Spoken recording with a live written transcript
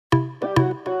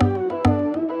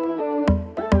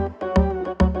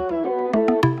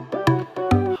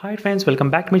Hi friends, welcome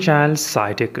back to my channel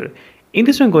saitechguruu. In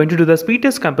this one, I'm going to do the speed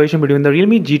test comparison between the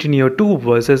Realme GT Neo 2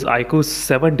 versus iQOO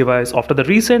 7 device after the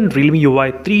recent Realme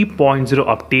UI 3.0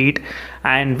 update,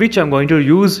 and which I'm going to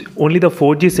use only the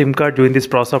 4G SIM card during this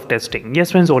process of testing.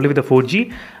 Yes friends, only with the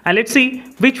 4G, and let's see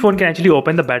which one can actually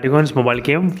open the Battlegrounds mobile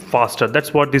game faster.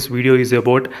 That's what this video is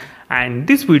about, and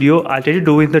this video I'll try to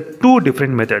do in the two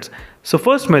different methods. So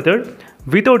first method,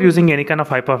 without using any kind of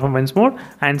high performance mode,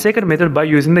 and second method by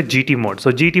using the GT mode.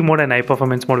 So GT mode and high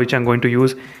performance mode, which I'm going to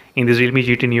use in this Realme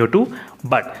GT Neo 2,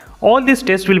 but all this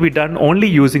test will be done only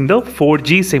using the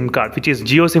 4G SIM card, which is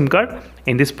Geo SIM card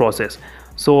in this process.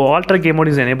 So Ultra Game Mode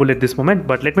is enabled at this moment,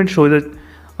 but let me show you the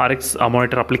RX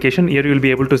monitor application. Here you will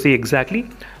be able to see exactly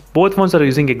both phones are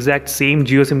using exact same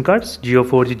Geo SIM cards, Geo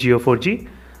 4G.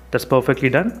 That's perfectly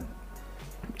done.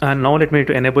 And now let me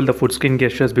enable the full screen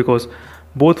gestures, because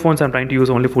both phones I'm trying to use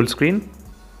only full screen.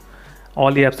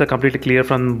 All the apps are completely clear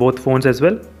from both phones as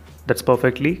well. That's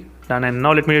perfectly done. And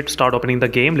now let me start opening the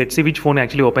game. Let's see which phone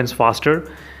actually opens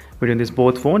faster between these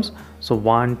both phones. So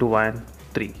 1, 2, and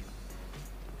 3.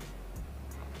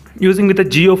 Using with the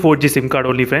Geo 4G SIM card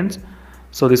only, friends.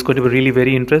 So this is going to be really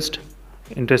very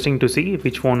interesting to see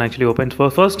which phone actually opens.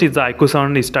 First is the iQOO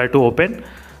sound is started to open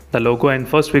the logo, and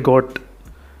first we got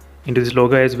into this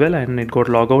logo as well, and it got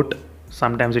log out.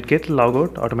 Sometimes it gets log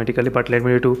out automatically, but let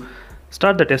me to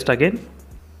start the test again.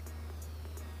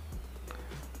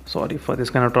 Sorry for this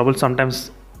kind of trouble. Sometimes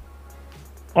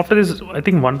after this, I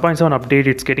think 1.7 update,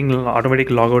 it's getting automatic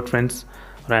log out, friends,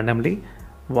 randomly.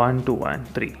 1, 2, and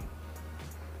 3.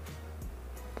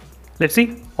 Let's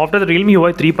see, after the Realme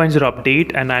UI 3.0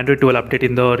 update and Android 12 update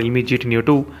in the Realme GT Neo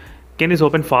 2, can this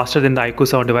open faster than the iQOO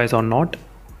 7 device or not?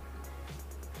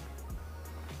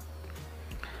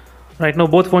 Right now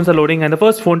both phones are loading, and the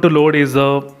first phone to load is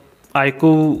the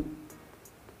iQOO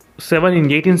 7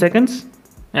 in 18 seconds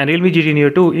and Realme GT Neo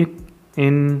 2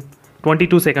 in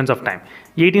 22 seconds of time.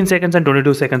 18 seconds and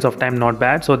 22 seconds of time, not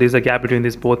bad. So there's a gap between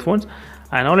these both phones.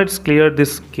 And now let's clear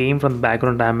this game from the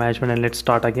background time management, and let's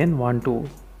start again. 1, 2,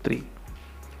 3.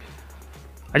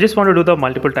 I just want to do the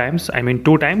multiple times, I mean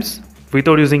 2 times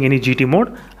without using any GT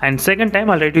mode, and second time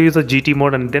I'll try to use the GT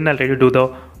mode, and then I'll try to do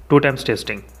the 2 times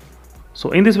testing.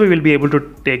 So in this way we'll be able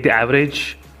to take the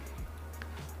average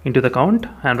into the count.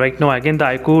 And right now again the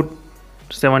iQOO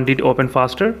 7 did open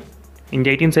faster in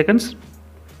 18 seconds.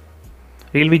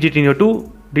 Realme GT Neo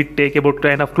 2 did take about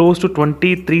kind of close to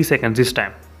 23 seconds this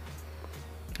time.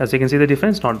 As you can see the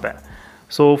difference, not bad.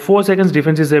 So 4 seconds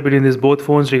difference is there between these both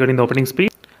phones regarding the opening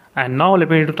speed. And now let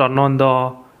me turn on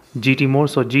the GT mode.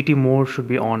 So GT mode should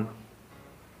be on.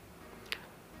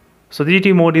 So the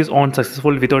GT mode is on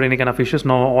successful without any kind of issues.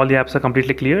 Now all the apps are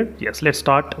completely clear. Yes, let's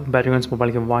start Battlegrounds mobile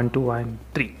game. 1, 2, and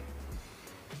 3.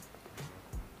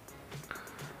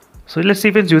 So let's see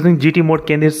if it's using GT mode,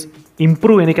 can this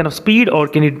improve any kind of speed, or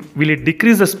will it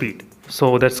decrease the speed?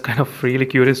 So that's kind of really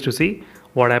curious to see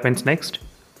what happens next.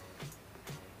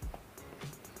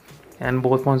 And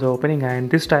both phones are opening,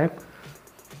 and this time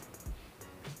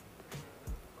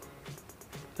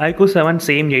iQOO 7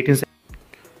 same 18 seconds.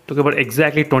 Took about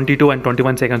exactly 22 and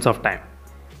 21 seconds of time.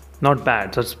 Not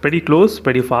bad. So it's pretty close,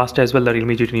 pretty fast as well, the Realme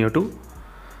GT Neo 2.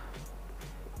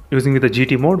 Using with the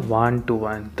GT mode. 1, 2,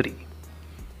 and 3.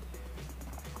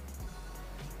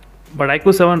 But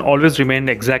iQOO 7 always remained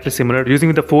exactly similar. Using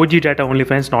with the 4G data only,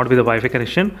 friends, not with the Wi-Fi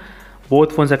connection.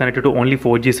 Both phones are connected to only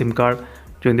 4G SIM card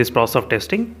during this process of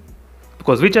testing,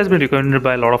 because which has been recommended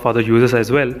by a lot of other users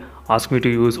as well, ask me to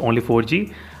use only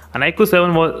 4G. And iQOO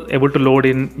 7 was able to load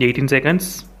in 18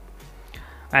 seconds.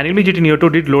 And Realme GT Neo 2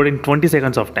 did load in 20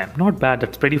 seconds of time. Not bad,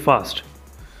 that's pretty fast.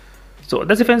 So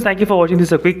that's it, friends. Thank you for watching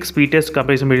this quick speed test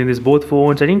comparison between these both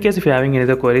phones. And in case if you're having any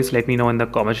other queries, let me know in the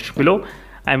comment section below.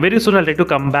 And very soon I'll try to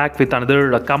come back with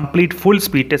another complete full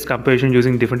speed test comparison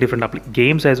using different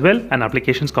games as well and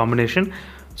applications combination.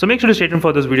 So make sure to stay tuned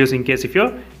for those videos in case if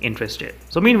you're interested.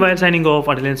 So meanwhile, signing off.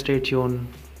 Until then, stay tuned.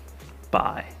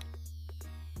 Bye.